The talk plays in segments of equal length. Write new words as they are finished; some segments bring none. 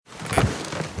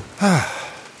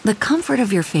The comfort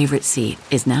of your favorite seat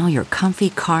is now your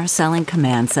comfy car selling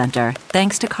command center,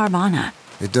 thanks to Carvana.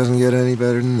 It doesn't get any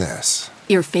better than this.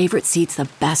 Your favorite seat's the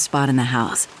best spot in the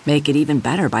house. Make it even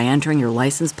better by entering your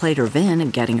license plate or VIN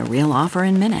and getting a real offer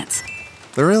in minutes.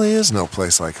 There really is no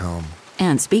place like home.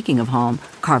 And speaking of home,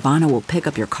 Carvana will pick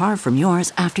up your car from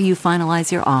yours after you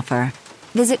finalize your offer.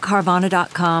 Visit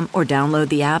Carvana.com or download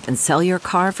the app and sell your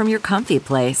car from your comfy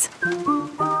place.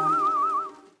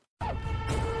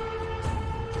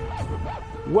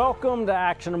 Welcome to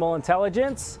Actionable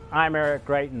Intelligence. I'm Eric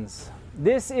Greitens.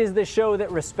 This is the show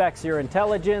that respects your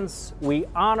intelligence. We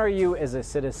honor you as a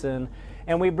citizen,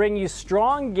 and we bring you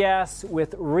strong guests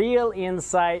with real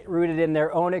insight rooted in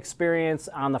their own experience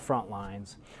on the front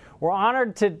lines. We're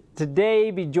honored to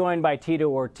today be joined by Tito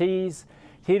Ortiz.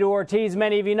 Tito Ortiz,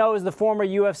 many of you know, is the former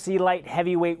UFC light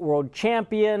heavyweight world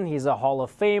champion. He's a Hall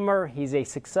of Famer. He's a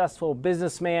successful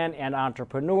businessman and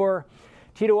entrepreneur.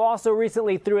 Tito also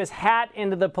recently threw his hat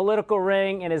into the political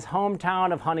ring in his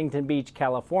hometown of Huntington Beach,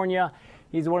 California.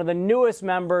 He's one of the newest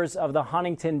members of the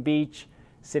Huntington Beach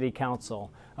City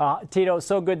Council. Tito,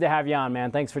 so good to have you on,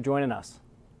 man. Thanks for joining us.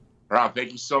 Rob,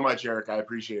 thank you so much, Eric. I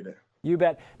appreciate it. You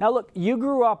bet. Now, look, you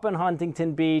grew up in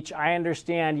Huntington Beach. I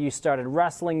understand you started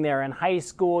wrestling there in high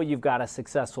school. You've got a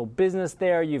successful business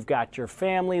there. You've got your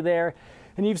family there.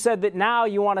 And you've said that now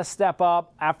you want to step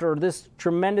up after this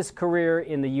tremendous career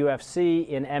in the UFC,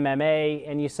 in MMA,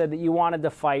 and you said that you wanted to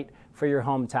fight for your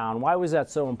hometown. Why was that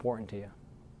so important to you?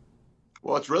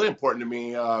 Well, it's really important to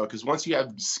me because once you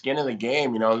have skin in the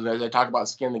game, you know, as I talk about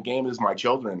skin in the game is my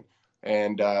children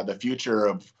and the future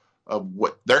of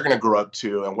what they're going to grow up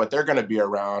to and what they're going to be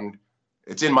around.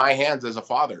 It's in my hands as a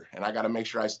father, and I got to make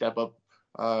sure I step up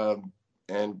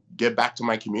and give back to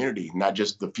my community, not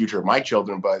just the future of my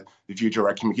children, but the future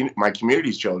of my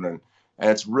community's children. And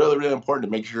it's really, really important to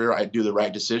make sure I do the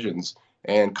right decisions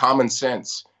and common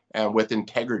sense and with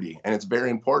integrity. And it's very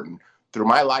important. Through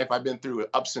my life, I've been through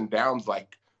ups and downs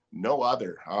like no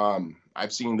other.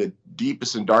 I've seen the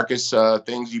deepest and darkest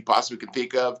things you possibly can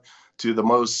think of to the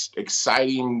most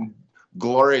exciting,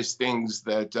 glorious things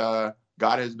that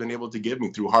God has been able to give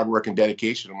me through hard work and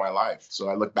dedication in my life. So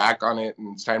I look back on it,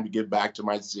 and it's time to give back to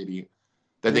my city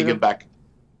that they give back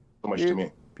so much to me.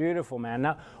 Beautiful, man.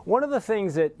 Now, one of the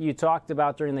things that you talked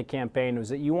about during the campaign was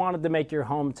that you wanted to make your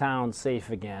hometown safe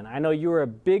again. I know you were a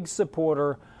big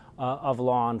supporter of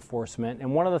law enforcement,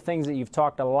 and one of the things that you've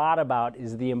talked a lot about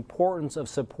is the importance of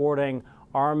supporting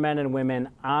our men and women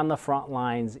on the front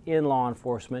lines in law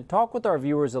enforcement. Talk with our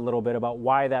viewers a little bit about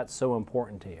why that's so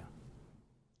important to you.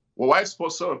 Well, why it's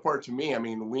so important to me, I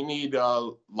mean, we need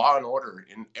law and order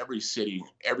in every city,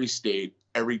 every state,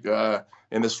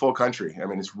 in this full country. I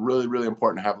mean, it's really, really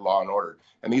important to have law and order.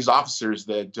 And these officers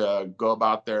that go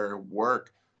about their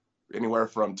work anywhere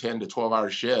from 10 to 12-hour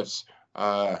shifts,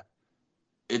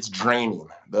 it's draining.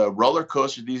 The roller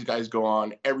coaster these guys go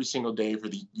on every single day for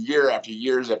the year after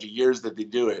years after years that they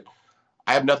do it,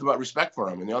 I have nothing but respect for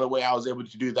them. And the only way I was able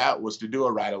to do that was to do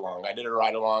a ride-along. I did a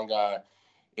ride-along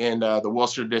in the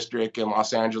Worcester district in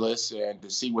Los Angeles, and to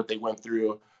see what they went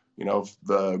through, you know,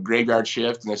 the graveyard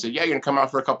shift. And they said, yeah, you're going to come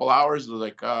out for a couple hours. I was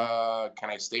like, can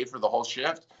I stay for the whole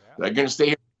shift? Yeah. They're going to stay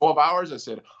here for 12 hours. I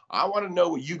said, I want to know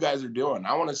what you guys are doing.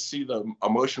 I want to see the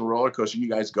emotional roller coaster you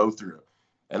guys go through.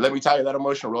 And let me tell you, that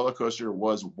emotional roller coaster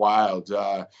was wild.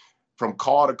 From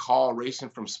call to call, racing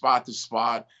from spot to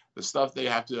spot, the stuff they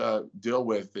have to deal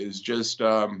with is just,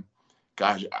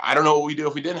 gosh, I don't know what we do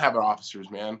if we didn't have our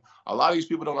officers, man. A lot of these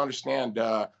people don't understand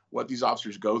what these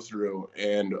officers go through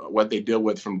and what they deal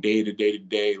with from day to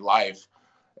day life.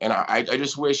 And I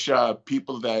just wish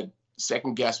people that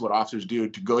second guess what officers do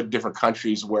to go to different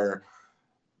countries where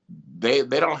they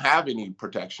don't have any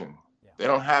protection. Yeah. They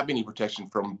don't have any protection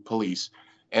from police.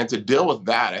 And to deal with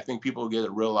that, I think people get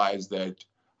to realize that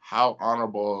how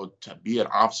honorable to be an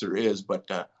officer is, but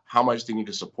how much they need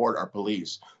to support our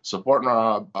police. Supporting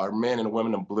our men and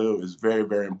women in blue is very,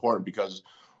 very important, because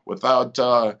without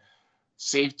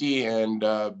safety and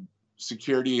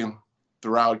security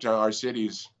throughout our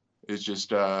cities, it's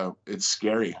just, it's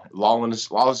scary.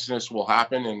 Lawlessness will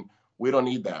happen, and we don't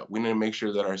need that. We need to make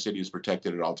sure that our city is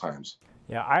protected at all times.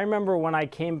 Yeah, I remember when I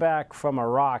came back from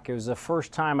Iraq, it was the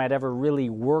first time I'd ever really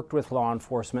worked with law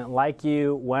enforcement. Like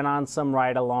you, went on some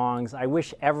ride-alongs. I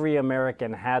wish every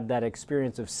American had that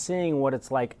experience of seeing what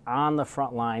it's like on the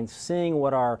front lines, seeing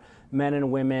what our men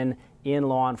and women in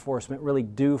law enforcement really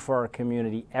do for our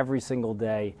community every single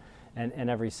day. and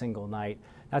every single night.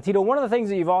 Now, Tito, one of the things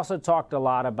that you've also talked a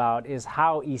lot about is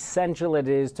how essential it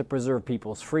is to preserve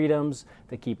people's freedoms,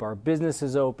 to keep our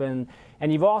businesses open.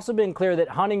 And you've also been clear that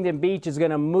Huntington Beach is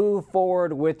going to move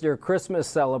forward with your Christmas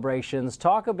celebrations.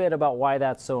 Talk a bit about why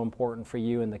that's so important for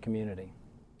you and the community.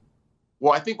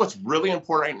 Well, I think what's really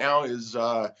important right now is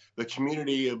the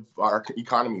community of our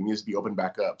economy needs to be opened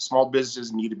back up. Small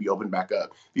businesses need to be opened back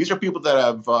up. These are people that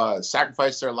have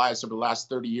sacrificed their lives over the last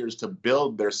 30 years to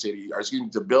build their city, or excuse me,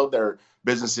 to build their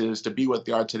businesses to be what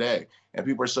they are today. And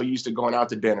people are so used to going out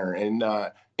to dinner and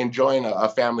enjoying a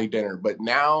family dinner. But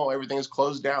now everything is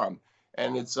closed down.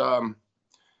 And it's,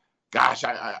 gosh,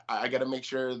 I got to make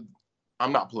sure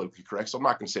I'm not politically correct, so I'm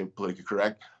not going to say politically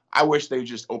correct. I wish they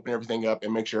just open everything up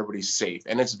and make sure everybody's safe.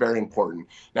 And it's very important.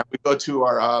 Now, we go to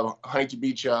our Huntington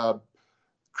Beach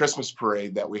Christmas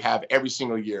parade that we have every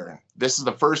single year. This is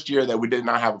the first year that we did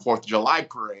not have a 4th of July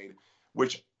parade,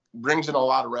 which brings in a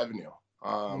lot of revenue.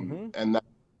 And that,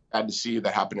 sad to see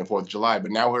that happen in 4th of July.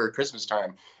 But now we're at Christmas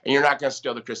time, and you're not going to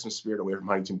steal the Christmas spirit away from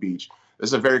Huntington Beach. This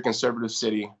is a very conservative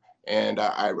city, and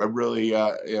I really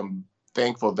am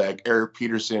thankful that Eric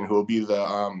Peterson, who will be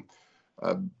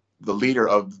the leader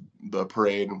of the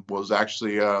parade, was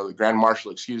actually the Grand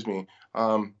Marshal,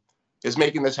 is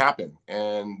making this happen,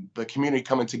 and the community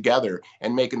coming together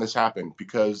and making this happen,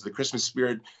 because the Christmas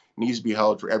spirit needs to be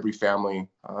held for every family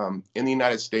in the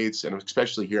United States, and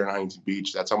especially here in Huntington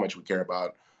Beach. That's how much we care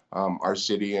about our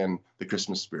city and the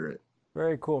Christmas spirit.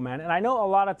 Very cool, man. And I know a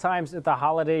lot of times at the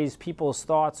holidays, people's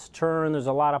thoughts turn. There's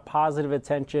a lot of positive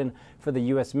attention for the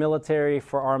U.S. military,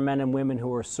 for our men and women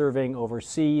who are serving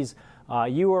overseas.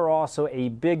 You are also a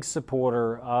big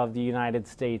supporter of the United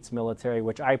States military,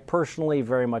 which I personally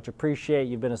very much appreciate.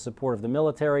 You've been a supporter of the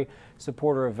military,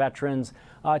 supporter of veterans.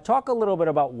 Talk a little bit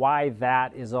about why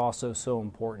that is also so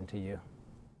important to you.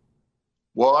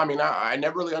 Well, I mean, I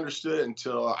never really understood it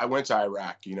until I went to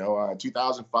Iraq.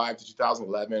 2005 to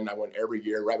 2011, I went every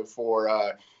year right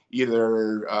before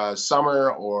either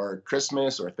summer or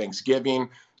Christmas or Thanksgiving,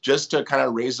 just to kind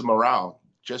of raise the morale.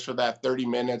 Just for that 30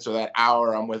 minutes or that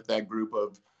hour, I'm with that group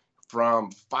of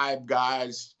from 5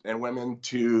 guys and women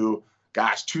to,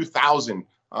 2,000.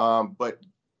 But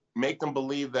make them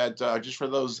believe that just for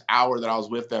those hours that I was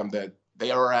with them, that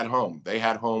they are at home. They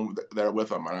had home there with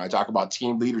them. And I talk about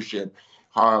team leadership,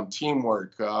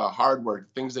 teamwork, hard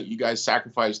work, things that you guys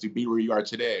sacrificed to be where you are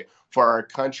today for our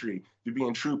country, to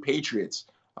being true patriots.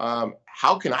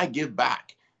 How can I give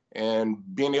back? And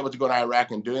being able to go to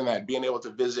Iraq and doing that, being able to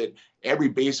visit every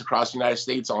base across the United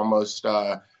States almost,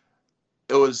 it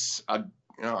was,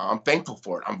 I'm thankful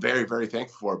for it. I'm very, very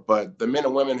thankful for it. But the men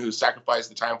and women who sacrificed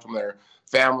the time from their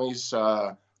families,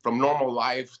 from normal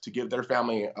life to give their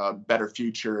family a better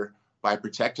future by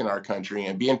protecting our country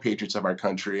and being patriots of our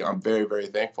country, I'm very, very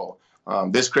thankful.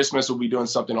 This Christmas, we'll be doing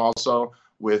something also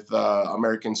with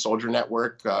American Soldier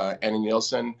Network, Annie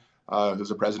Nielsen, who's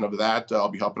the president of that. I'll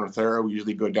be helping with her. We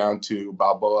usually go down to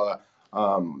Balboa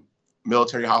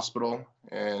Military Hospital.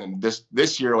 And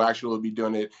this year, we'll be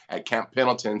doing it at Camp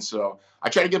Pendleton. So I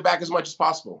try to give back as much as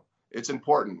possible. It's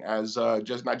important as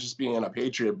not just being a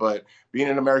patriot, but being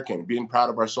an American, being proud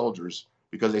of our soldiers,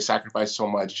 because they sacrifice so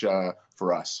much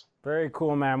for us. Very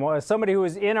cool, man. Well, as somebody who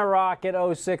was in Iraq at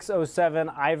 06, 07,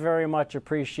 I very much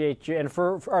appreciate you. And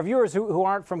for our viewers who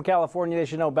aren't from California, they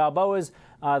should know Balboa's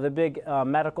the big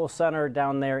medical center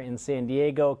down there in San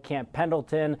Diego, Camp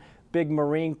Pendleton, big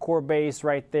Marine Corps base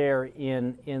right there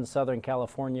in Southern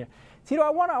California. Tito,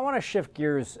 I want to shift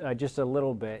gears just a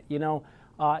little bit.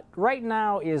 Right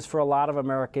now is, for a lot of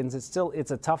Americans,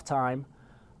 it's a tough time.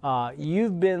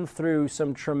 You've been through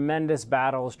some tremendous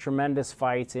battles, tremendous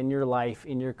fights in your life,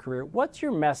 in your career. What's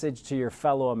your message to your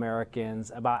fellow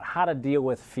Americans about how to deal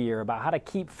with fear, about how to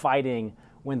keep fighting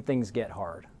when things get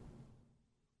hard?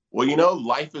 Well,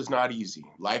 life is not easy.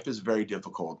 Life is very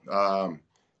difficult.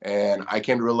 And I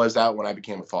came to realize that when I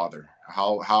became a father,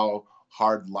 how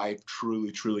hard life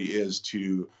truly, truly is,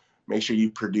 to make sure you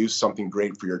produce something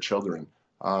great for your children.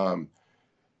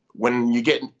 When you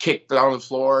get kicked on the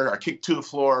floor or kicked to the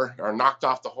floor or knocked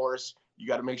off the horse, you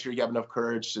got to make sure you have enough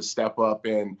courage to step up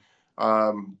and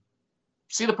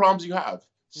see the problems you have,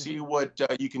 see what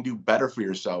you can do better for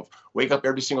yourself. Wake up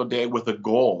every single day with a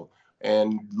goal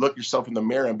and look yourself in the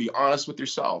mirror and be honest with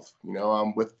yourself.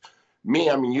 With me,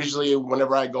 usually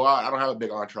whenever I go out, I don't have a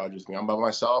big entourage with me. I'm by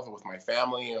myself and with my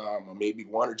family, maybe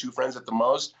 1 or 2 friends at the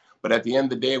most. But at the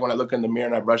end of the day, when I look in the mirror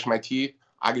and I brush my teeth,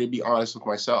 I got to be honest with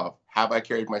myself. Have I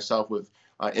carried myself with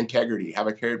integrity? Have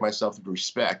I carried myself with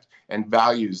respect and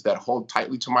values that hold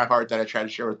tightly to my heart that I try to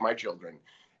share with my children?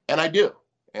 And I do.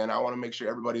 And I want to make sure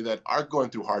everybody that are going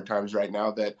through hard times right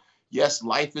now, that yes,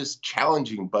 life is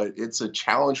challenging, but it's a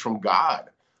challenge from God,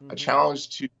 a challenge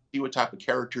to see what type of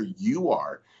character you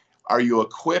are. Are you a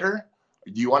quitter?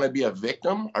 Do you want to be a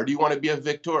victim, or do you want to be a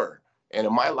victor? And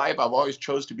in my life, I've always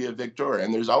chose to be a victor.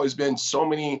 And there's always been so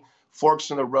many forks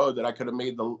in the road that I could have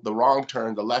made the wrong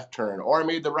turn, the left turn, or I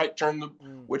made the right turn,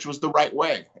 which was the right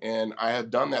way. And I have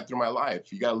done that through my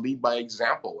life. You got to lead by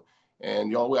example.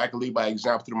 And the only way I can lead by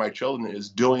example through my children is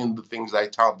doing the things I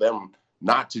tell them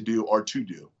not to do or to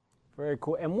do. Very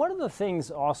cool. And one of the things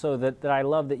also that I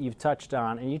love that you've touched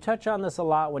on, and you touch on this a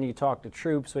lot when you talk to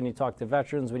troops, when you talk to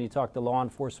veterans, when you talk to law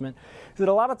enforcement, is that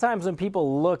a lot of times when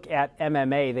people look at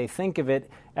MMA, they think of it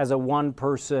as a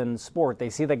one-person sport. They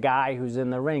see the guy who's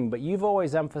in the ring, but you've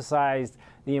always emphasized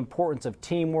the importance of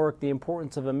teamwork, the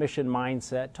importance of a mission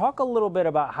mindset. Talk a little bit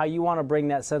about how you want to bring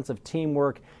that sense of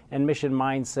teamwork and mission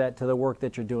mindset to the work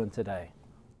that you're doing today.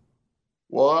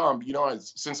 Well,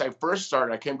 since I first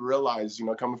started, I came to realize,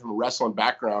 coming from a wrestling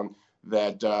background,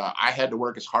 that I had to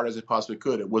work as hard as I possibly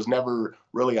could. It was never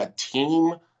really a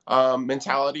team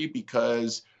mentality,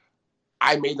 because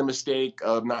I made the mistake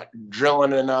of not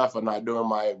drilling enough, of not doing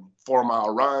my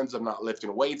 4-mile runs, of not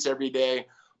lifting weights every day.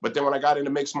 But then when I got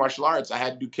into mixed martial arts, I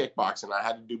had to do kickboxing, I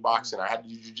had to do boxing, I had to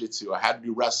do jiu-jitsu, I had to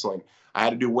do wrestling, I had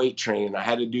to do weight training, I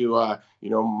had to do,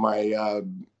 my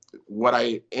what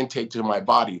I intake to my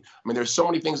body. I mean, there's so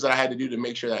many things that I had to do to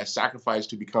make sure that I sacrificed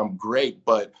to become great,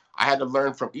 but I had to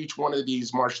learn from each one of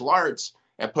these martial arts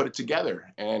and put it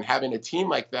together. And having a team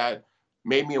like that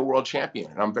made me a world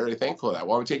champion. And I'm very thankful for that.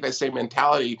 Well, we take that same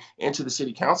mentality into the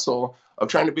city council of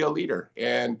trying to be a leader.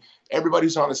 And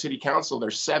everybody's on the city council,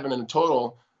 there's 7 in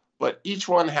total, but each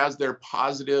one has their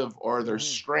positive or their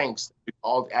strengths that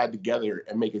all add together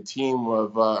and make a team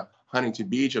of Huntington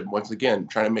Beach, and once again,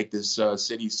 trying to make this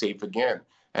city safe again.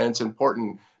 And it's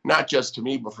important, not just to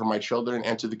me, but for my children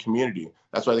and to the community.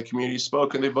 That's why the community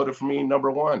spoke and they voted for me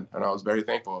 #1. And I was very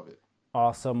thankful of it.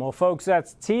 Awesome. Well, folks,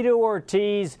 that's Tito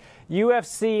Ortiz,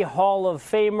 UFC Hall of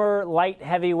Famer, light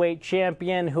heavyweight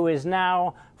champion, who is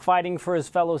now fighting for his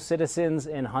fellow citizens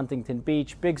in Huntington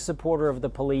Beach. Big supporter of the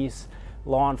police,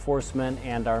 law enforcement,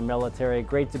 and our military.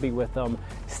 Great to be with them.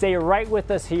 Stay right with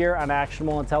us here on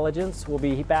Actionable Intelligence. We'll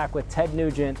be back with Ted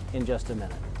Nugent in just a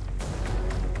minute.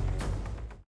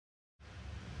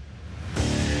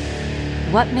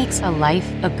 What makes a life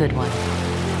a good one?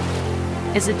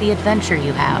 Is it the adventure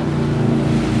you have?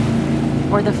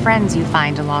 Or the friends you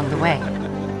find along the way?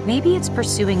 Maybe it's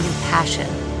pursuing your passion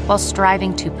while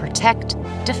striving to protect,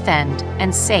 defend,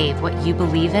 and save what you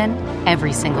believe in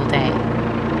every single day.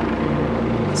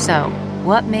 So,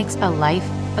 what makes a life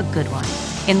a good one?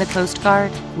 In the Coast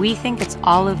Guard, we think it's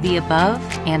all of the above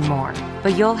and more,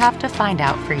 but you'll have to find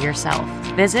out for yourself.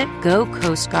 Visit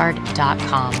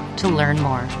gocoastguard.com to learn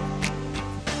more.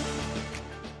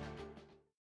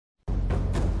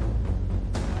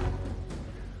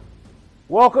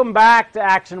 Welcome back to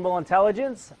Actionable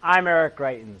Intelligence. I'm Eric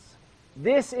Greitens.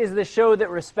 This is the show that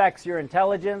respects your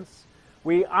intelligence.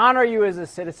 We honor you as a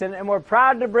citizen, and we're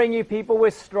proud to bring you people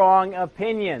with strong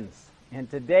opinions. And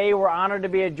today we're honored to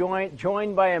be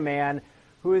joined by a man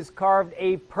who has carved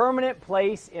a permanent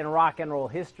place in rock and roll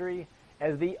history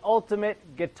as the ultimate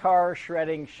guitar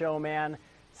shredding showman,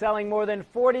 selling more than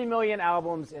 40 million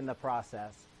albums in the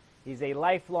process. He's a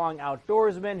lifelong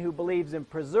outdoorsman who believes in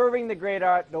preserving the great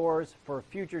outdoors for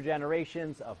future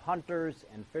generations of hunters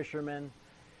and fishermen.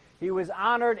 He was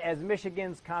honored as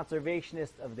Michigan's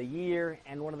Conservationist of the Year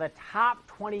and one of the top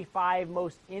 25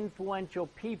 most influential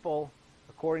people,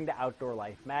 according to Outdoor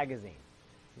Life magazine.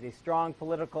 He's a strong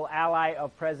political ally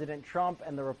of President Trump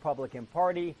and the Republican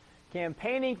Party,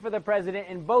 campaigning for the president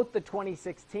in both the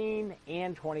 2016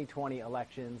 and 2020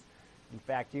 elections. In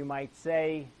fact, you might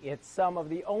say it's some of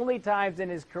the only times in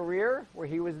his career where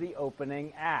he was the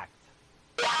opening act.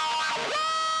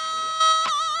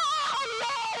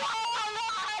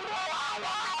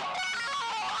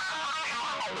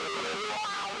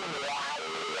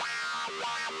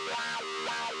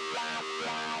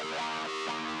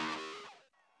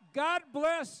 God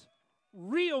bless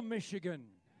real Michigan.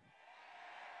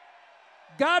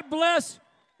 God bless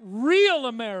real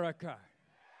America.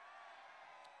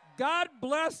 God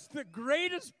bless the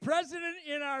greatest president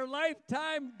in our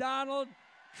lifetime, Donald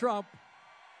Trump.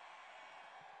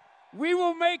 We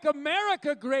will make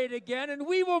America great again, and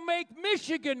we will make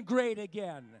Michigan great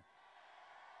again.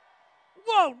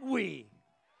 Won't we?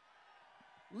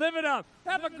 Live it up.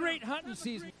 Have a great hunting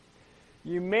season.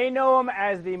 You may know him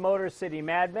as the Motor City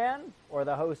Madman or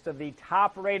the host of the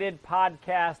top-rated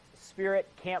podcast Spirit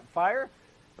Campfire.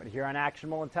 But here on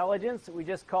Actionable Intelligence, we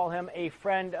just call him a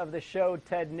friend of the show,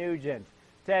 Ted Nugent.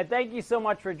 Ted, thank you so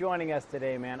much for joining us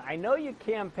today, man. I know you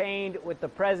campaigned with the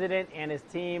president and his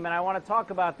team, and I want to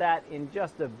talk about that in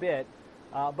just a bit.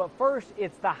 But first,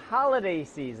 it's the holiday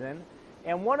season,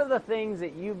 and one of the things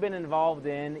that you've been involved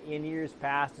in years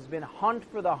past has been Hunt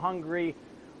for the Hungry,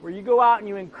 where you go out and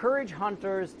you encourage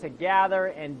hunters to gather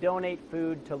and donate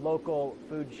food to local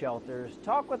food shelters.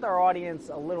 Talk with our audience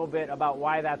a little bit about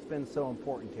why that's been so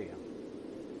important to you.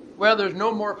 Well, there's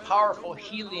no more powerful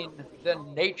healing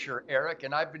than nature, Eric,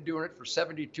 and I've been doing it for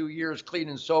 72 years, clean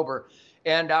and sober.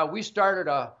 And we started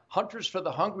a Hunters for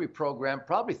the Hungry program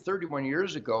probably 31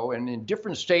 years ago, and in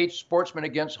different states, Sportsmen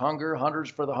Against Hunger,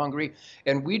 Hunters for the Hungry,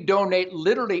 and we donate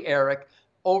literally, Eric,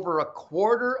 over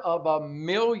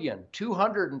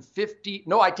 250,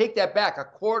 no, I take that back,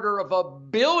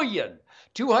 250 million,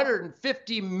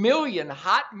 250 million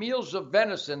hot meals of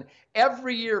venison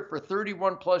every year for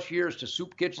 31 plus years to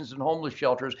soup kitchens and homeless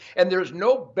shelters. And there's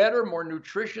no better, more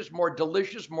nutritious, more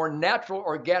delicious, more natural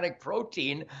organic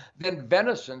protein than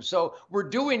venison. So we're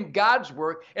doing God's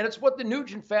work, and it's what the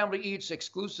Nugent family eats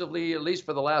exclusively, at least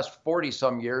for the last 40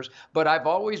 some years. But I've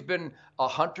always been a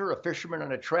hunter, a fisherman,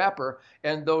 and a trapper.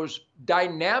 And those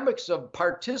dynamics of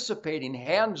participating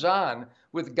hands-on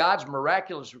with God's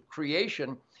miraculous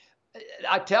creation,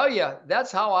 I tell you,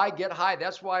 that's how I get high.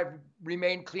 That's why I've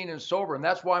remained clean and sober. And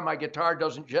that's why my guitar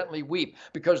doesn't gently weep,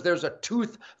 because there's a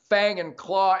tooth, fang, and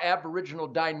claw Aboriginal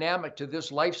dynamic to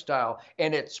this lifestyle,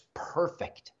 and it's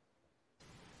perfect.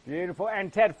 Beautiful.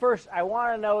 And Ted, first, I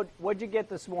want to know, what'd you get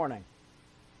this morning?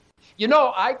 You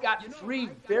know, I got 3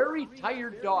 very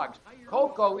tired dogs.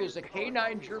 Coco is a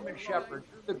canine German Shepherd,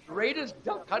 the greatest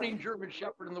duck hunting German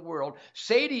Shepherd in the world.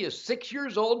 Sadie is 6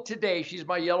 years old today. She's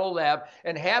my yellow lab.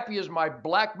 And Happy is my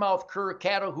blackmouth cur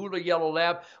Catahoula yellow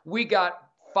lab. We got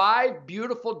 5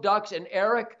 beautiful ducks. And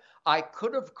Eric, I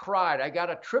could have cried. I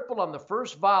got a triple on the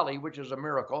first volley, which is a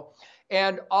miracle.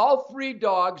 And all 3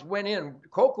 dogs went in.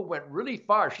 Coco went really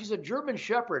far. She's a German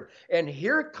Shepherd. And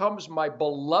here comes my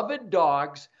beloved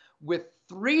dogs with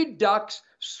 3 ducks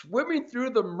swimming through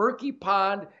the murky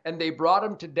pond, and they brought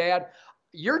them to Dad.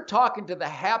 You're talking to the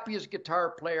happiest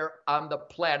guitar player on the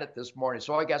planet this morning.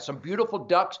 So I got some beautiful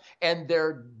ducks, and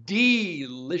they're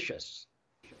delicious.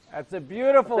 That's a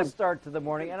beautiful start to the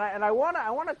morning. And I want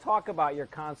to talk about your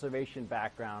conservation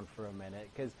background for a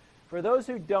minute, because for those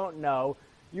who don't know,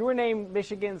 you were named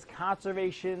Michigan's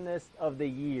Conservationist of the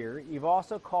Year. You've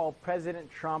also called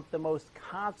President Trump the most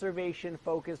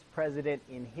conservation-focused president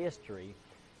in history.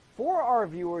 For our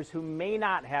viewers who may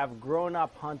not have grown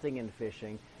up hunting and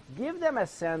fishing, give them a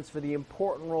sense for the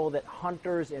important role that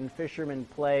hunters and fishermen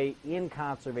play in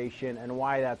conservation and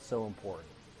why that's so important.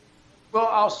 Well,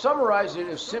 I'll summarize it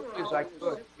as simply as I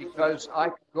could, because I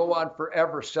could go on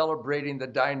forever celebrating the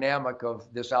dynamic of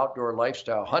this outdoor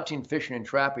lifestyle. Hunting, fishing, and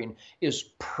trapping is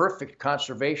perfect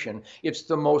conservation. It's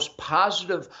the most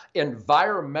positive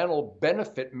environmental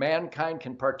benefit mankind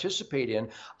can participate in.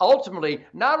 Ultimately,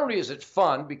 not only is it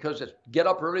fun because it's get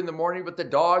up early in the morning with the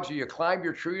dogs, or you climb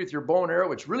your tree with your bow and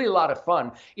arrow. It's really a lot of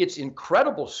fun. It's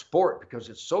incredible sport because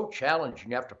it's so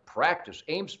challenging. You have to practice,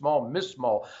 aim small, miss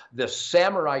small, the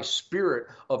samurai spirit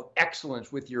of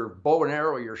excellence with your bow and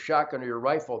arrow, your shotgun, or your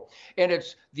rifle. And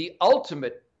it's the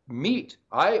ultimate meat.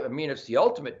 I mean, it's the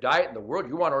ultimate diet in the world.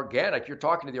 You want organic, you're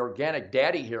talking to the organic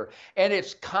daddy here. And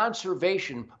it's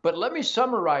conservation. But let me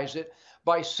summarize it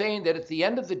by saying that at the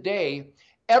end of the day,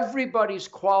 everybody's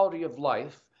quality of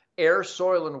life, air,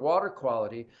 soil, and water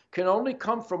quality, can only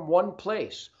come from one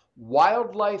place: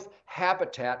 wildlife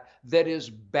habitat that is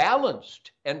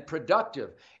balanced and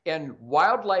productive. And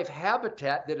wildlife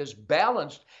habitat that is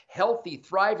balanced, healthy,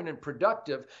 thriving, and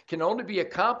productive can only be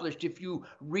accomplished if you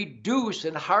reduce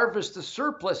and harvest the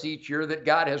surplus each year that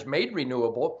God has made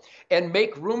renewable, and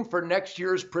make room for next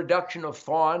year's production of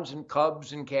fawns and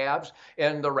cubs and calves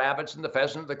and the rabbits and the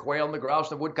pheasant, the quail and the grouse,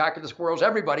 the woodcock and the squirrels,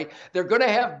 everybody. They're going to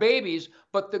have babies,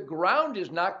 but the ground is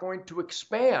not going to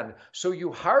expand. So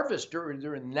you harvest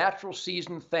during natural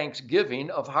season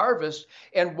Thanksgiving of harvest.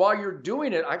 And while you're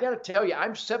doing it, I got to tell you,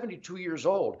 I'm 72 years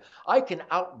old. I can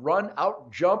outrun,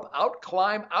 outjump,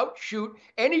 outclimb, outshoot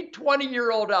any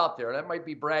 20-year-old out there. That might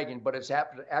be bragging, but it's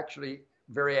actually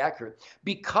very accurate,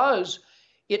 because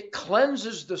it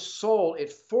cleanses the soul.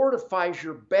 It fortifies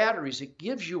your batteries. It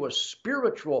gives you a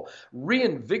spiritual,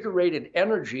 reinvigorated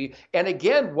energy. And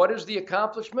again, what is the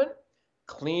accomplishment?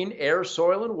 Clean air,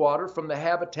 soil, and water from the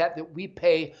habitat that we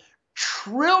pay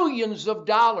trillions of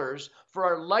dollars for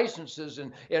our licenses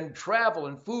and travel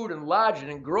and food and lodging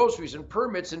and groceries and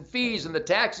permits and fees and the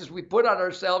taxes we put on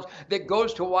ourselves that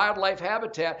goes to wildlife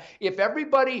habitat. If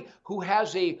everybody who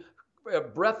has a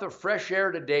breath of fresh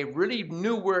air today really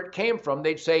knew where it came from,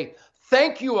 they'd say,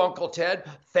 thank you, Uncle Ted.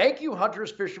 Thank you,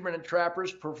 hunters, fishermen, and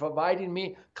trappers, for providing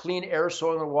me clean air,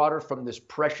 soil, and water from this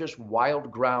precious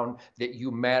wild ground that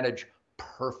you manage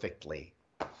perfectly.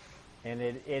 And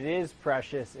it is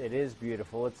precious. It is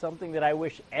beautiful. It's something that I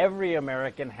wish every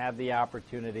American had the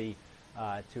opportunity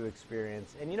to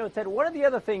experience. And, you know, Ted, one of the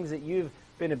other things that you've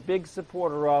been a big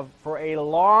supporter of for a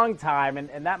long time,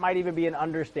 and that might even be an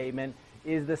understatement,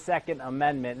 is the Second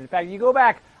Amendment. In fact, you go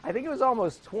back, I think it was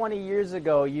almost 20 years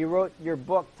ago, you wrote your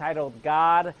book titled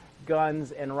God,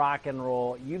 Guns, and Rock and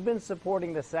Roll. You've been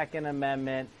supporting the Second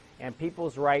Amendment and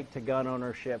people's right to gun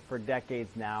ownership for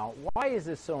decades now. Why is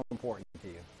this so important to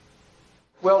you?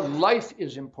 Well, life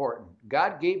is important.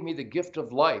 God gave me the gift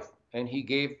of life, and he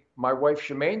gave my wife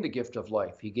Shemaine the gift of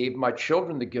life. He gave my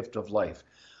children the gift of life.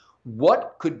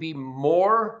 What could be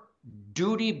more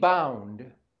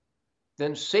duty-bound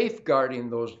than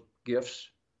safeguarding those gifts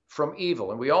from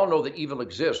evil? And we all know that evil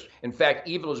exists. In fact,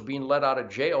 evil is being let out of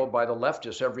jail by the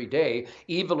leftists every day.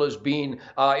 Evil is being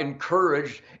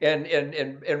encouraged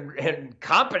and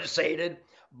compensated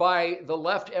by the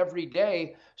left every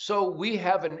day. So we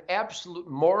have an absolute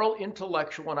moral,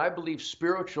 intellectual, and I believe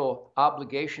spiritual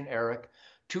obligation, Eric,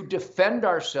 to defend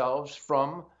ourselves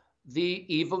from the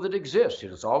evil that exists.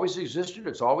 It has always existed.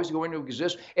 It's always going to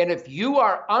exist. And if you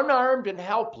are unarmed and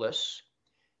helpless,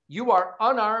 you are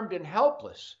unarmed and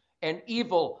helpless. And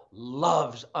evil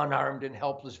loves unarmed and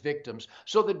helpless victims.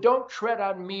 So the don't tread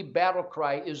on me battle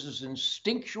cry is as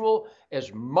instinctual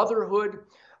as motherhood,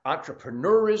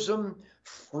 entrepreneurism,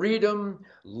 freedom,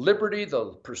 liberty,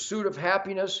 the pursuit of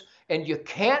happiness. And you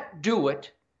can't do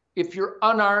it if you're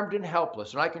unarmed and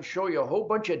helpless. And I can show you a whole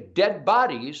bunch of dead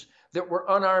bodies that were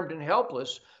unarmed and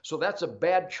helpless. So that's a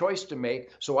bad choice to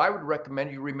make. So I would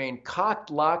recommend you remain cocked,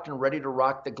 locked, and ready to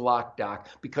rock the Glock, Doc,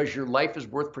 because your life is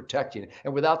worth protecting.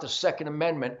 And without the Second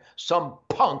Amendment, some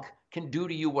punk can do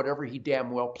to you whatever he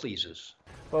damn well pleases.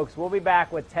 Folks, we'll be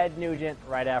back with Ted Nugent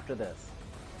right after this.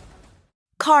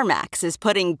 CarMax is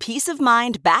putting peace of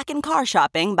mind back in car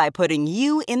shopping by putting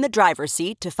you in the driver's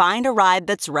seat to find a ride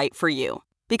that's right for you.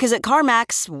 Because at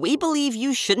CarMax, we believe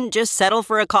you shouldn't just settle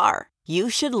for a car. You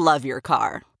should love your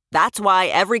car. That's why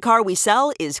every car we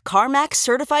sell is CarMax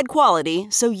certified quality,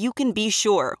 so you can be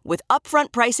sure with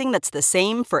upfront pricing that's the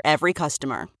same for every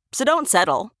customer. So don't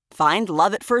settle. Find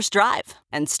love at first drive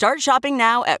and start shopping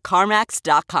now at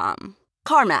CarMax.com.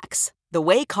 CarMax, the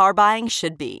way car buying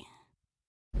should be.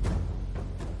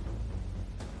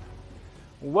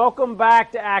 Welcome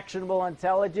back to Actionable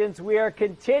Intelligence. We are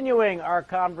continuing our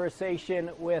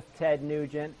conversation with Ted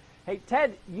Nugent. Hey,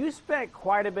 Ted, you spent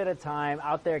quite a bit of time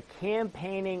out there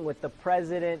campaigning with the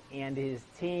president and his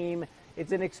team.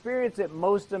 It's an experience that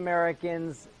most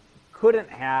Americans couldn't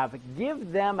have.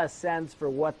 Give them a sense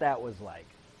for what that was like.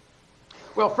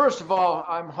 Well, first of all,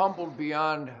 I'm humbled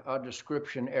beyond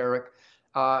description, Eric.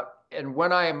 And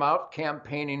when I am out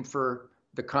campaigning for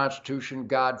the Constitution,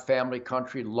 God, family,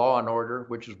 country, law and order,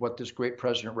 which is what this great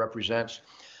president represents,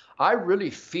 I really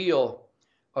feel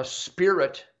a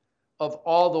spirit of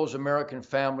all those American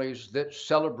families that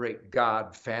celebrate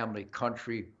God, family,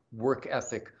 country, work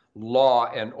ethic, law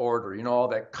and order, you know, all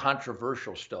that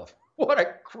controversial stuff. What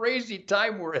a crazy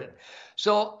time we're in.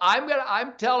 So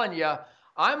I'm telling you,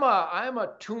 I'm a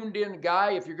tuned in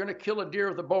guy. If you're going to kill a deer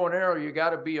with a bow and arrow, you got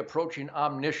to be approaching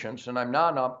omniscience. And I'm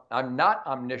not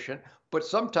omniscient, but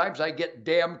sometimes I get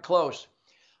damn close.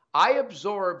 I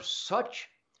absorb such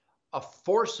a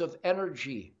force of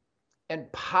energy and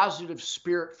positive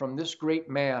spirit from this great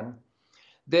man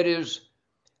that is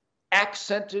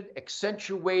accented,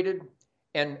 accentuated,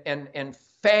 and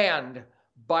fanned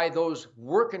by those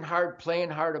working hard, playing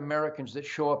hard Americans that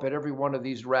show up at every one of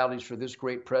these rallies for this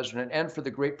great president and for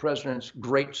the great president's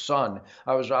great son.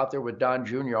 I was out there with Don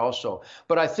Jr. also.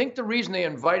 But I think the reason they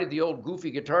invited the old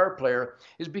goofy guitar player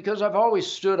is because I've always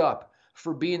stood up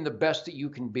for being the best that you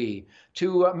can be,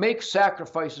 to make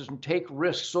sacrifices and take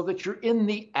risks so that you're in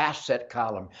the asset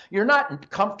column. You're not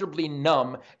comfortably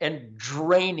numb and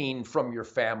draining from your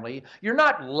family. You're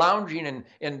not lounging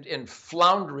and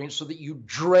floundering so that you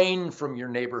drain from your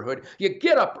neighborhood. You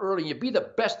get up early, you be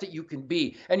the best that you can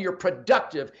be, and you're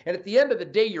productive. And at the end of the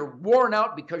day, you're worn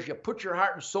out because you put your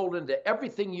heart and soul into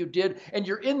everything you did, and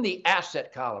you're in the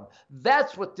asset column.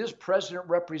 That's what this president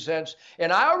represents.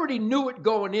 And I already knew it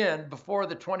going in before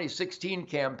the 2016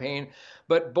 campaign.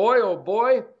 But boy, oh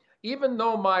boy, even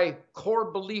though my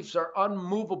core beliefs are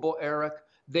unmovable, Eric,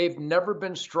 they've never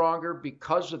been stronger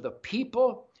because of the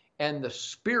people and the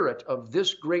spirit of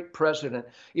this great president.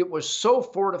 It was so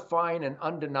fortifying and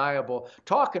undeniable.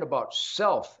 Talking about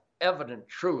self self-evident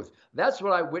truth. That's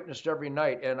what I witnessed every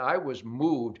night, and I was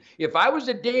moved. If I was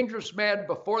a dangerous man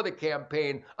before the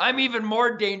campaign, I'm even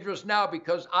more dangerous now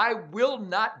because I will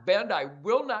not bend, I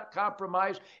will not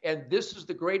compromise, and this is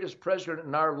the greatest president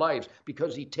in our lives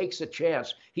because he takes a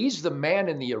chance. He's the man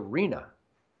in the arena.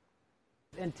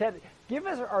 And Ted, give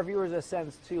us, our viewers, a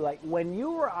sense too, like when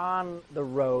you were on the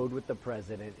road with the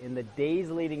president in the days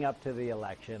leading up to the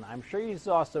election, I'm sure you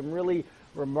saw some really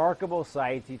remarkable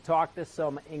sights. You talked to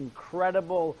some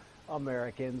incredible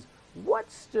Americans.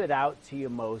 What stood out to you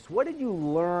most? What did you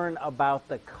learn about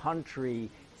the country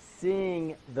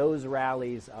seeing those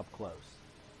rallies up close?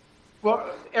 Well,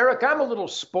 Eric, I'm a little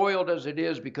spoiled as it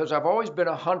is because I've always been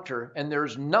a hunter, and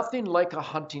there's nothing like a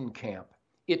hunting camp.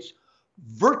 It's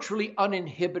virtually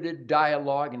uninhibited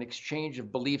dialogue and exchange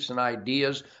of beliefs and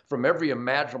ideas from every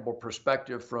imaginable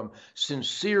perspective, from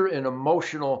sincere and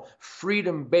emotional,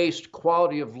 freedom-based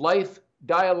quality of life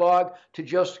dialogue to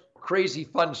just crazy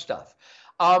fun stuff.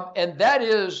 And that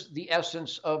is the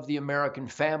essence of the American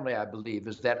family, I believe,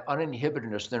 is that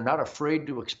uninhibitedness. They're not afraid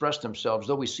to express themselves,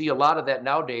 though we see a lot of that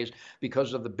nowadays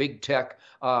because of the big tech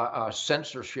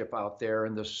censorship out there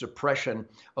and the suppression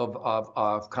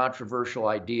of controversial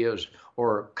ideas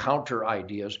or counter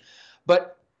ideas.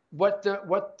 But what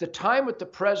the time with the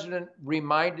president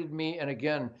reminded me, and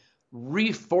again,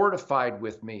 refortified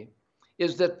with me,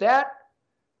 is that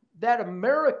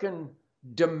American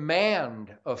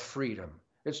demand of freedom.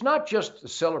 It's not just the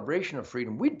celebration of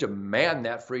freedom. We demand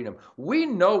that freedom. We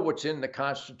know what's in the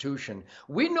Constitution.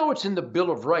 We know what's in the Bill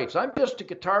of Rights. I'm just a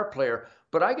guitar player,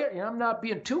 but I'm not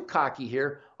being too cocky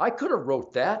here. I could have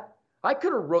wrote that. I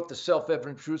could have wrote the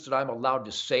self-evident truths that I'm allowed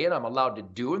to say and I'm allowed to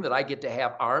do, and that I get to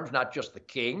have arms, not just the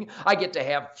king. I get to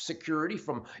have security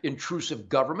from intrusive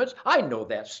governments. I know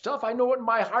that stuff. I know it in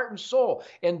my heart and soul.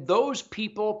 And those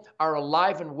people are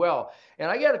alive and well. And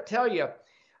I got to tell you,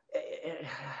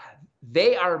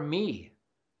 they are me.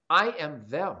 I am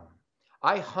them.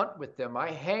 I hunt with them.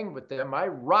 I hang with them. I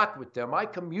rock with them. I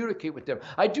communicate with them.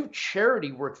 I do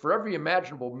charity work for every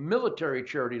imaginable military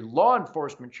charity, law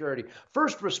enforcement charity,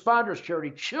 first responders charity,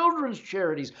 children's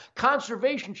charities,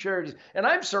 conservation charities. And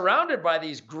I'm surrounded by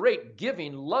these great,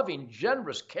 giving, loving,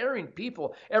 generous, caring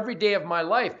people every day of my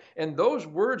life. And those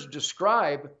words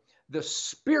describe the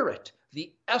spirit,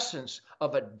 the essence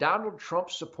of a Donald Trump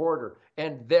supporter.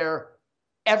 And they're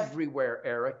everywhere,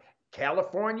 Eric.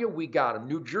 California, we got them.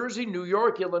 New Jersey, New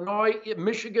York, Illinois,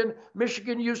 Michigan.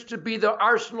 Michigan used to be the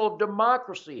arsenal of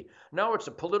democracy. Now it's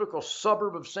a political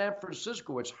suburb of San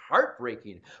Francisco. It's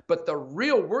heartbreaking. But the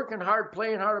real working hard,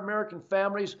 playing hard American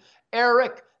families,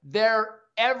 Eric, they're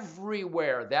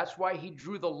everywhere. That's why he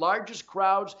drew the largest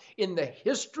crowds in the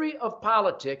history of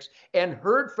politics and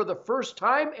heard for the first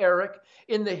time, Eric,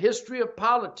 in the history of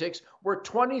politics, where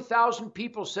 20,000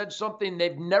 people said something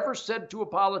they've never said to a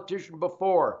politician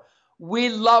before. We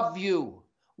love you.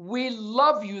 We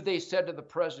love you, they said to the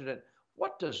president.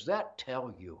 What does that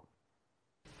tell you?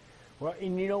 Well,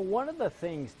 and you know, one of the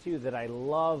things too that I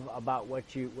love about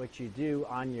what you do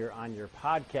on your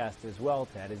podcast as well,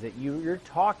 Ted, is that you're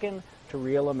talking to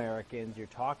real Americans, you're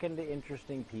talking to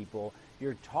interesting people,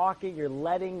 you're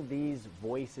letting these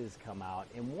voices come out.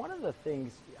 And one of the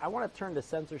things, I want to turn to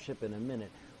censorship in a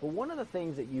minute, but one of the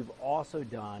things that you've also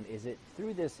done is that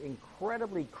through this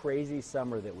incredibly crazy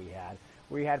summer that we had,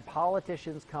 where you had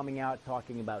politicians coming out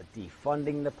talking about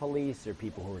defunding the police or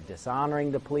people who are dishonoring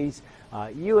the police.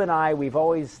 You and I, we've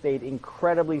always stayed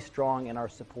incredibly strong in our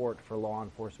support for law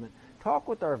enforcement. Talk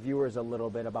with our viewers a little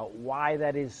bit about why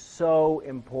that is so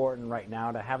important right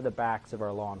now to have the backs of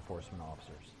our law enforcement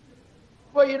officers.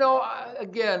 Well, you know,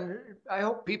 again, I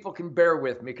hope people can bear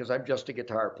with me because I'm just a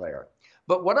guitar player.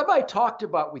 But what have I talked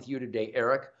about with you today,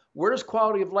 Eric? Where does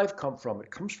quality of life come from?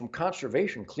 It comes from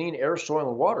conservation, clean air, soil,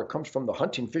 and water. It comes from the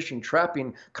hunting, fishing,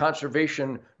 trapping,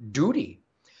 conservation duty.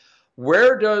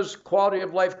 Where does quality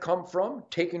of life come from?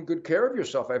 Taking good care of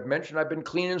yourself. I've mentioned I've been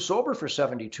clean and sober for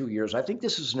 72 years. I think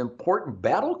this is an important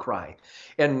battle cry.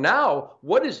 And now,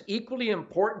 what is equally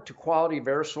important to quality of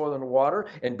air, soil, and water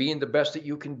and being the best that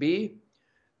you can be?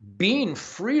 Being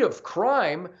free of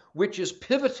crime, which is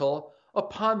pivotal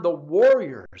upon the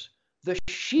warriors, the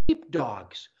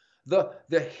sheepdogs, the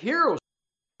heroes.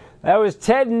 That was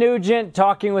Ted Nugent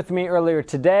talking with me earlier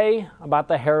today about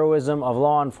the heroism of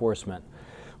law enforcement.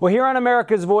 Well, here on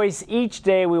America's Voice, each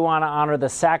day we want to honor the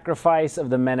sacrifice of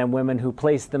the men and women who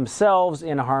place themselves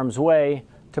in harm's way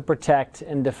to protect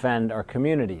and defend our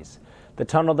communities. The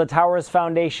Tunnel to Towers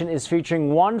Foundation is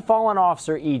featuring one fallen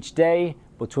officer each day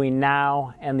between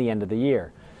now and the end of the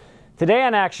year. Today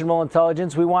on Actionable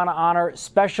Intelligence, we want to honor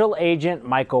Special Agent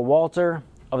Michael Walter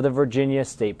of the Virginia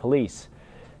State Police.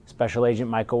 Special Agent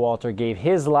Michael Walter gave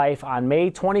his life on May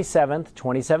 27,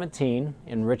 2017,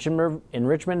 in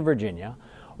Richmond, Virginia,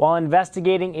 while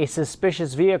investigating a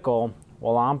suspicious vehicle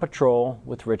while on patrol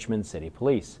with Richmond City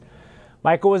Police.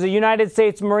 Michael was a United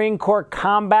States Marine Corps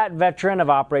combat veteran of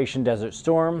Operation Desert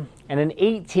Storm and an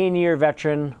 18-year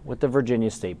veteran with the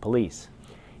Virginia State Police.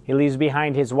 He leaves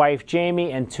behind his wife,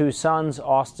 Jamie, and 2 sons,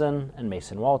 Austin and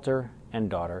Mason Walter, and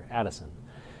daughter, Addison.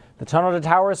 The Tunnel to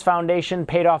Towers Foundation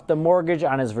paid off the mortgage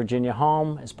on his Virginia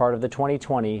home as part of the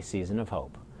 2020 Season of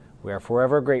Hope. We are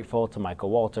forever grateful to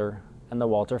Michael Walter and the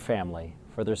Walter family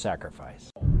for their sacrifice.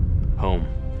 Home.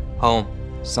 Home.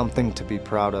 Something to be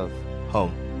proud of.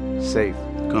 Home. Safe.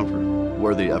 Comfort.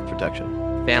 Worthy of protection.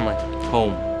 Family.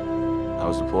 Home. I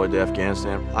was deployed to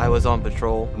Afghanistan. I was on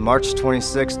patrol. March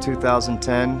 26,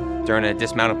 2010. During a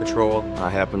dismounted patrol.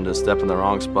 I happened to step in the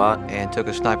wrong spot. And took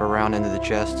a sniper round into the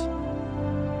chest.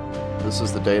 This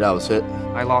is the date I was hit.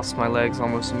 I lost my legs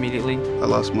almost immediately. I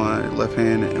lost my left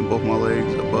hand and both my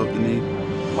legs above the knee.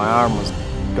 My arm was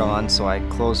gone, so I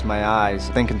closed my eyes,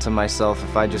 thinking to myself,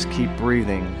 if I just keep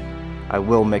breathing, I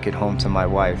will make it home to my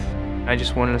wife. I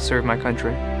just wanted to serve my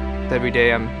country. Every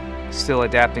day I'm still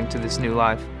adapting to this new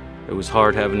life. It was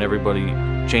hard having everybody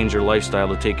change their lifestyle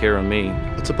to take care of me.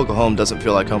 A typical home doesn't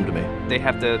feel like home to me. They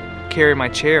have to carry my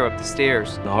chair up the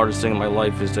stairs. The hardest thing in my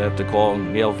life is to have to call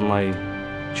and yell for my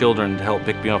children to help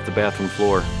pick me off the bathroom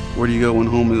floor. Where do you go when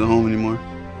home isn't home anymore?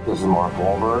 This is Mark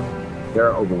Wahlberg. There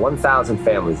are over 1,000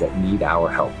 families that need our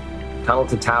help. Tunnel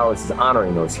to Towers is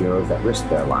honoring those heroes that risked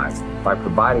their lives by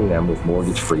providing them with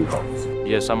mortgage-free homes.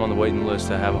 Yes, I'm on the waiting list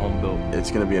to have a home built.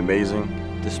 It's going to be amazing.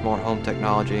 The smart home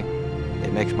technology,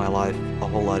 it makes my life a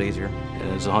whole lot easier.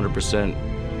 And it's 100%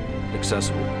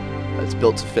 accessible. It's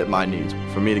built to fit my needs.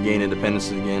 For me to gain independence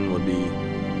again would be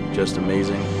just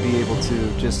amazing. Be able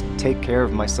to just take care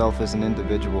of myself as an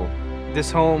individual. This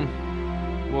home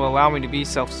will allow me to be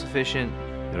self-sufficient.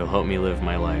 It'll help me live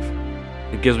my life.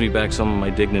 It gives me back some of my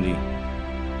dignity,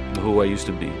 who I used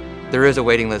to be. There is a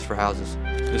waiting list for houses.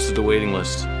 This is the waiting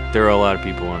list. There are a lot of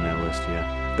people on that list,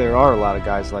 yeah. There are a lot of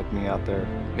guys like me out there.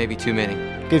 Maybe too many.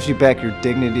 It gives you back your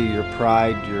dignity, your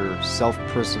pride, your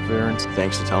self-perseverance.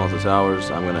 Thanks to Tunnel to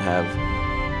Towers, I'm going to have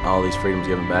all these freedoms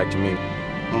given back to me.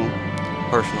 Home.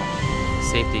 Personal.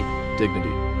 Safety.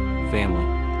 Dignity. Family.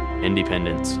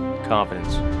 Independence.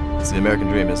 Confidence. It's the American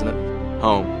dream, isn't it?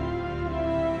 Home.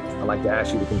 I'd like to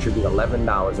ask you to contribute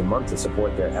 $11 a month to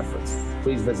support their efforts.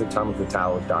 Please visit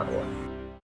tunneltotowers.org.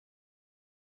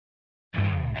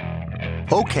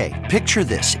 Okay, picture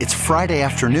this. It's Friday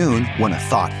afternoon when a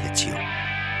thought hits you.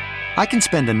 I can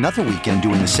spend another weekend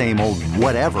doing the same old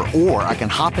whatever, or I can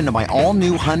hop into my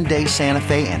all-new Hyundai Santa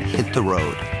Fe and hit the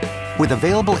road. With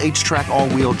available H-Track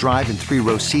all-wheel drive and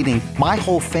 3-row seating, my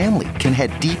whole family can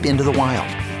head deep into the wild.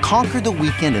 Conquer the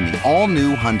weekend in the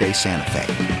all-new Hyundai Santa Fe.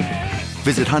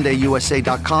 Visit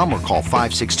HyundaiUSA.com or call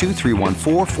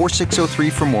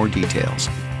 562-314-4603 for more details.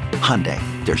 Hyundai,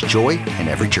 there's joy in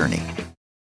every journey.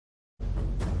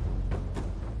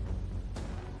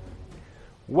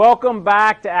 Welcome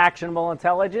back to Actionable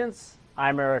Intelligence.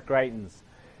 I'm Eric Greitens.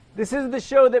 This is the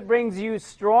show that brings you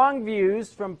strong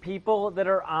views from people that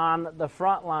are on the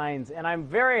front lines. And I'm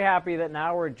very happy that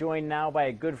now we're joined now by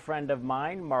a good friend of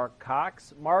mine, Mark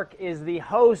Cox. Mark is the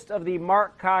host of the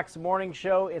Mark Cox Morning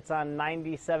Show. It's on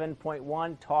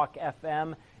 97.1 Talk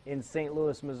FM in St.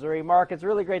 Louis, Missouri. Mark, it's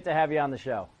really great to have you on the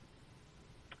show.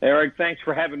 Eric, thanks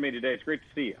for having me today. It's great to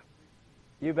see you.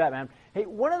 You bet, man. Hey,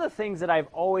 one of the things that I've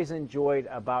always enjoyed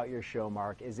about your show,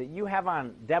 Mark, is that you have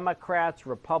on Democrats,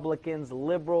 Republicans,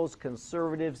 liberals,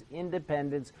 conservatives,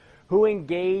 independents who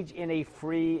engage in a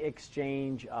free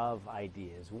exchange of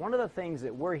ideas. One of the things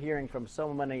that we're hearing from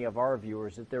so many of our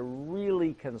viewers that they're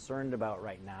really concerned about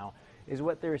right now is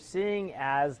what they're seeing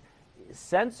as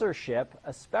censorship,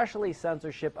 especially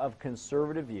censorship of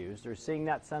conservative views. They're seeing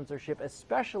that censorship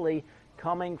especially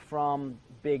coming from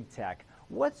big tech.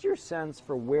 What's your sense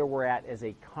for where we're at as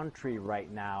a country right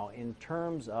now in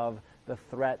terms of the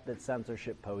threat that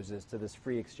censorship poses to this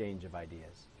free exchange of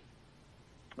ideas?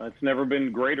 It's never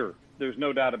been greater. There's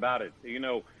no doubt about it.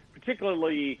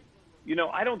 Particularly,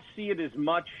 I don't see it as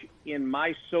much in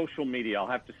my social media, I'll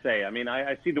have to say. I mean,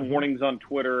 I see the warnings on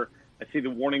Twitter. I see the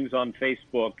warnings on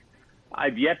Facebook.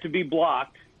 I've yet to be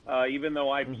blocked, even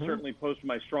though I've certainly posted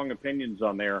my strong opinions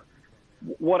on there.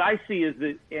 What I see is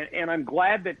that, and I'm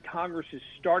glad that Congress is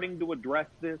starting to address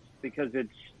this because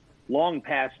it's long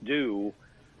past due,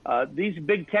 these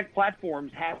big tech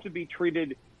platforms have to be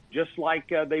treated just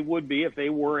like they would be if they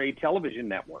were a television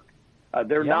network.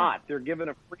 They're not. They're given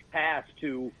a free pass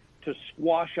to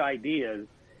squash ideas,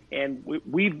 and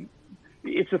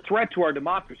it's a threat to our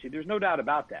democracy. There's no doubt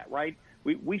about that, right?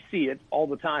 We see it all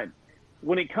the time.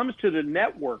 When it comes to the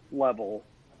network level,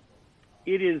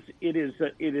 it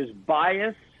is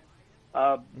bias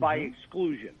by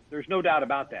exclusion. There's no doubt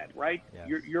about that, right?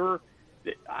 Yes.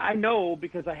 I know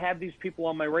because I have these people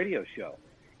on my radio show,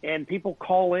 and people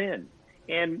call in,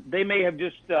 and they may have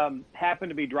just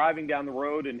happened to be driving down the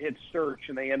road and hit search,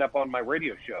 and they end up on my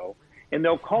radio show, and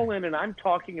they'll call in, and I'm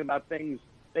talking about things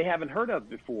they haven't heard of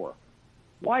before.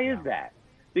 Why is that?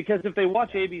 Because if they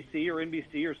watch ABC or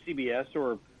NBC or CBS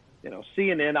or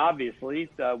CNN, obviously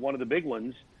one of the big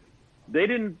ones, they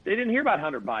didn't hear about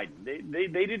Hunter Biden.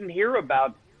 They didn't hear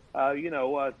about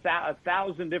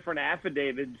 1,000 different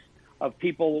affidavits of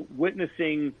people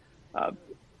witnessing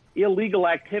illegal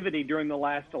activity during the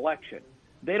last election.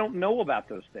 They don't know about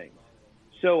those things.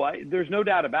 So there's no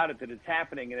doubt about it that it's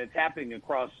happening, and it's happening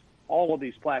across all of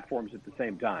these platforms at the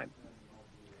same time.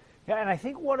 Yeah, and I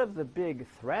think one of the big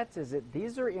threats is that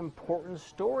these are important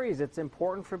stories. It's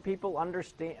important for people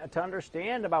to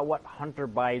understand about what Hunter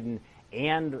Biden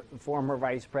and former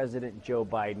Vice President Joe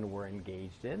Biden were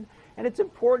engaged in. And it's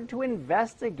important to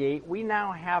investigate. We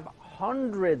now have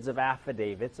hundreds of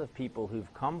affidavits of people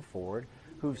who've come forward,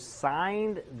 who've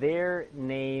signed their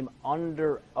name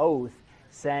under oath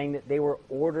saying that they were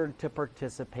ordered to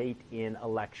participate in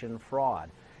election fraud.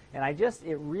 And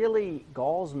it really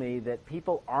galls me that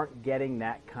people aren't getting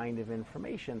that kind of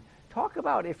information. Talk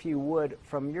about, if you would,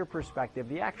 from your perspective,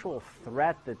 the actual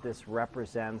threat that this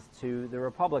represents to the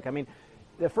Republic. I mean,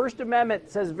 the First Amendment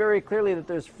says very clearly that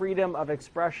there's freedom of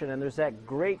expression, and there's that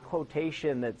great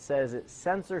quotation that says that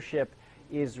censorship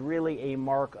is really a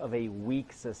mark of a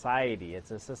weak society.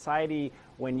 It's a society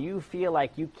when you feel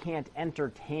like you can't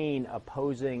entertain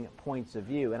opposing points of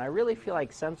view. And I really feel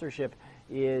like censorship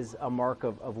is a mark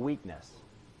of weakness.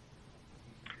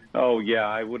 Oh, yeah,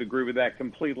 I would agree with that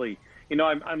completely.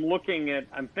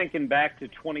 I'm thinking back to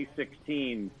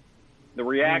 2016, the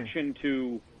reaction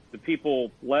to the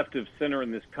people left of center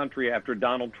in this country after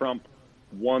Donald Trump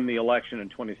won the election in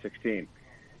 2016.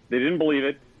 They didn't believe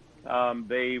it.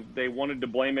 They wanted to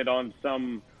blame it on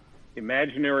some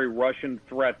imaginary Russian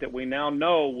threat that we now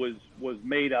know was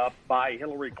made up by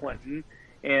Hillary Clinton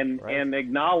and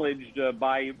acknowledged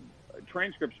by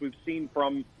transcripts we've seen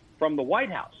from the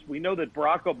White House. We know that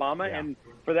Barack Obama and,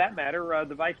 for that matter,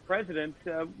 the vice president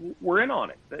were in on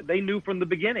it. They knew from the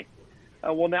beginning.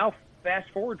 Well, now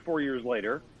fast forward 4 years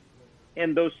later,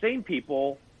 and those same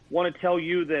people want to tell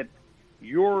you that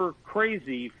you're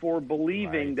crazy for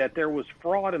believing that there was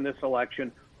fraud in this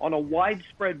election on a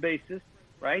widespread basis,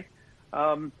 right?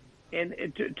 And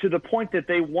to the point that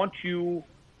they want you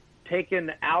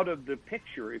taken out of the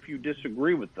picture if you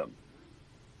disagree with them.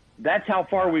 That's how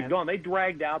far we've gone. They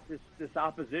dragged out this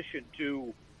opposition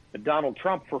to Donald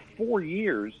Trump for 4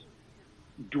 years,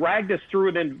 dragged us through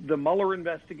it in the Mueller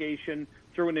investigation,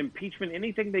 through an impeachment,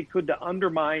 anything they could to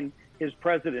undermine his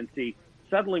presidency.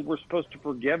 Suddenly we're supposed to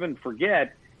forgive and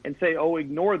forget and say, oh,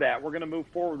 ignore that. We're going to move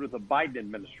forward with a Biden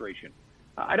administration.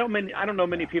 I don't know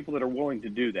many people that are willing to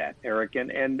do that, Eric,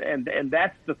 and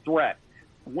that's the threat.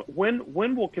 When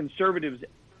will conservatives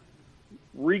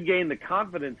regain the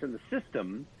confidence in the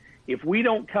system if we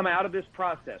don't come out of this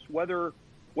process, whether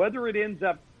it ends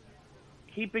up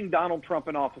keeping Donald Trump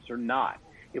in office or not?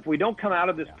 If we don't come out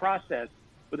of this process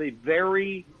with a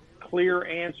very clear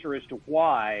answer as to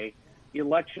why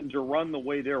elections are run the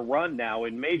way they're run now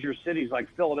in major cities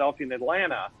like Philadelphia and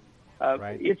Atlanta,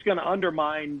 it's going to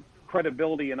undermine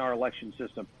credibility in our election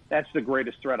system. That's the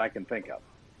greatest threat I can think of.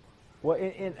 Well,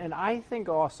 and I think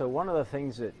also one of the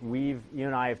things that you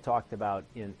and I have talked about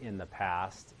in the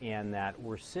past and that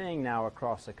we're seeing now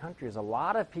across the country is a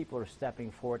lot of people are stepping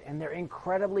forward and they're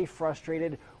incredibly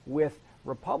frustrated with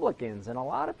Republicans. And a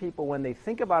lot of people, when they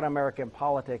think about American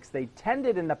politics, they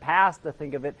tended in the past to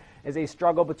think of it as a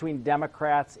struggle between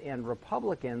Democrats and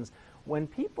Republicans. When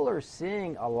people are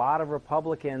seeing a lot of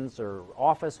Republicans or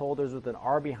office holders with an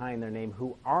R behind their name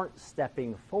who aren't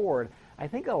stepping forward, I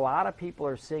think a lot of people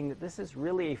are seeing that this is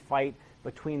really a fight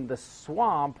between the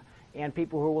swamp and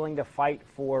people who are willing to fight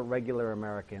for regular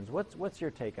Americans. What's your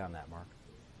take on that, Mark?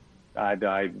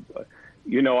 I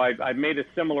made a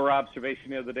similar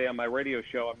observation the other day on my radio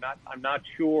show. I'm not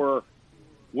sure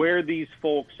where these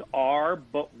folks are,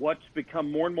 but what's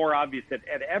become more and more obvious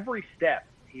at every step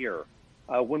here,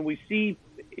 when we see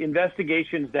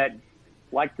investigations that,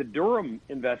 like the Durham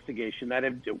investigation,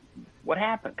 what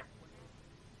happened?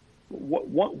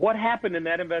 What happened in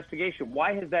that investigation?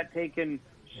 Why has that taken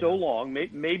so long?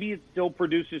 Maybe it still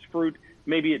produces fruit.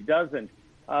 Maybe it doesn't.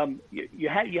 You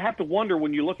have to wonder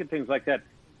when you look at things like that,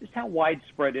 just how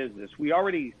widespread is this? We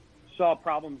already saw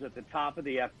problems at the top of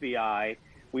the FBI.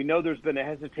 We know there's been a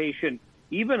hesitation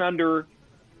even under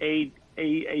a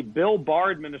Bill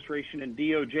Barr administration and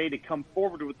DOJ, to come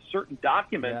forward with certain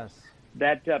documents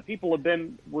that people have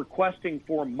been requesting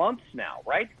for months now,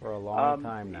 right? For a long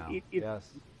time now.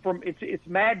 It's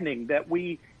maddening that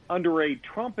we, under a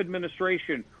Trump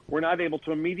administration, we're not able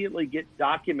to immediately get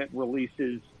document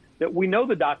releases that we know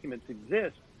the documents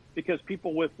exist because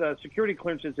people with security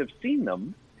clearances have seen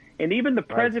them, and even the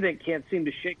president can't seem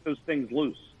to shake those things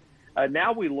loose.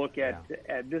 Now we look at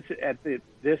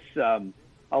this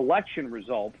election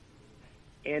result,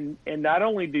 and not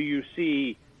only do you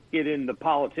see it in the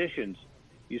politicians,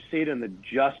 you see it in the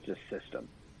justice system.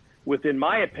 With, in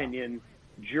my opinion,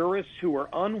 jurists who are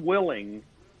unwilling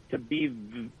to be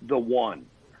the one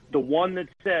that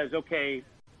says, okay,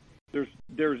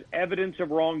 there's evidence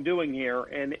of wrongdoing here,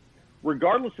 and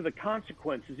regardless of the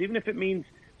consequences, even if it means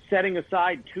setting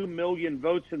aside 2 million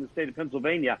votes in the state of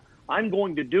Pennsylvania, I'm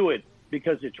going to do it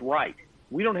because it's right.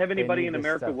 We don't have anybody in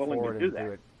America willing to do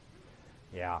that.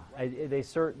 Yeah, it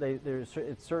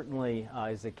certainly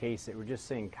is the case that we're just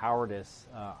seeing cowardice,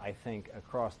 I think,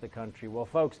 across the country. Well,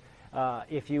 folks,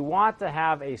 if you want to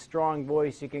have a strong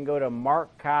voice, you can go to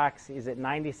Mark Cox. He's at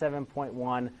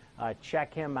 97.1.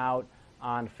 Check him out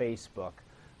on Facebook.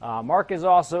 Mark is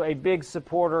also a big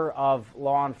supporter of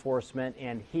law enforcement,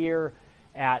 and here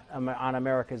on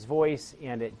America's Voice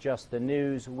and at Just the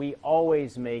News, we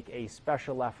always make a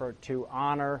special effort to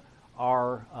honor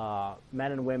our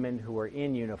men and women who are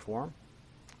in uniform.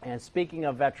 And speaking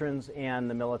of veterans and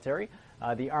the military,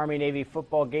 the Army-Navy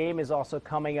football game is also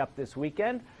coming up this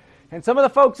weekend. And some of the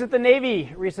folks at the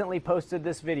Navy recently posted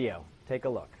this video. Take a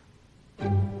look.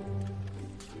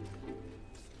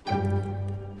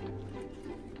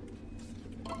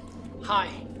 Hi,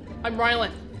 I'm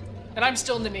Rylan, and I'm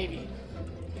still in the Navy.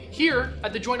 Here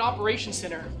at the Joint Operations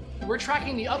Center, we're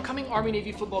tracking the upcoming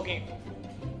Army-Navy football game.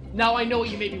 Now I know what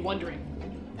you may be wondering.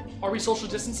 Are we social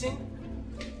distancing?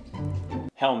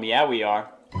 Hell yeah, we are.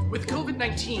 With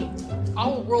COVID-19,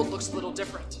 our world looks a little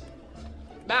different.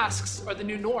 Masks are the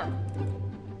new norm.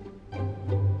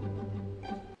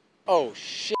 Oh,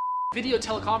 shit. Video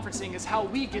teleconferencing is how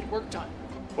we get work done.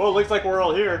 Well, it looks like we're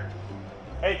all here.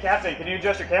 Hey, Captain, can you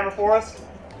adjust your camera for us?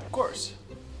 Of course.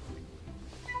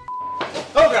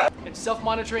 Oh, God! And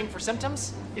self-monitoring for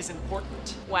symptoms is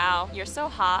important. Wow, you're so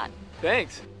hot.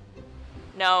 Thanks.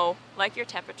 No, like your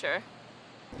temperature.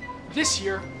 This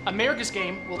year, America's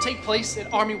game will take place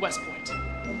at Army West Point.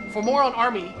 For more on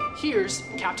Army, here's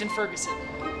Captain Ferguson.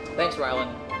 Thanks,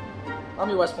 Rylan.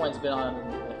 Army West Point's been on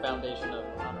the foundation of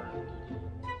honor.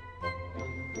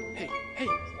 Hey,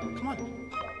 come on.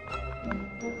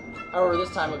 However,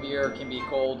 this time of year can be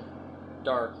cold,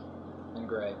 dark, and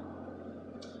gray.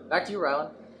 Back to you,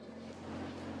 Rylan.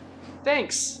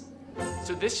 Thanks.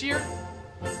 So this year,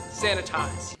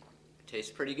 sanitize.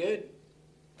 Tastes pretty good.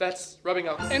 That's rubbing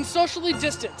out. And socially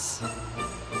distance.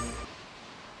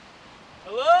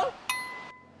 Hello?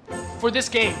 For this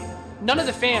game, none of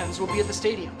the fans will be at the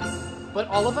stadium. But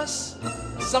all of us,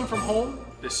 some from home.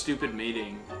 This stupid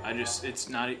meeting, it's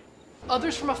not...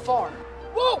 Others from afar.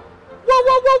 Whoa!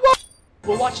 Whoa!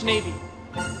 We'll watch Navy.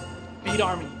 Beat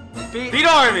Army. Beat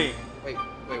Army! Wait,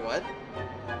 what?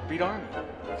 Beat Army.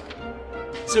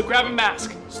 So grab a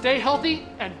mask, stay healthy,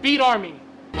 and beat Army.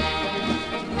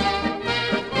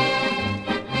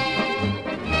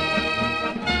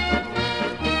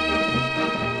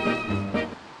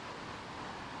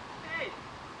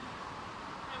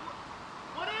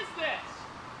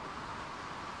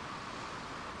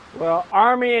 Well,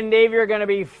 Army and Navy are going to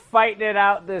be fighting it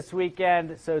out this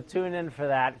weekend, so tune in for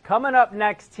that. Coming up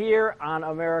next here on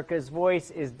America's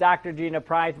Voice is Dr. Gina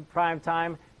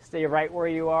Primetime. Stay right where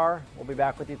you are. We'll be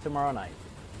back with you tomorrow night.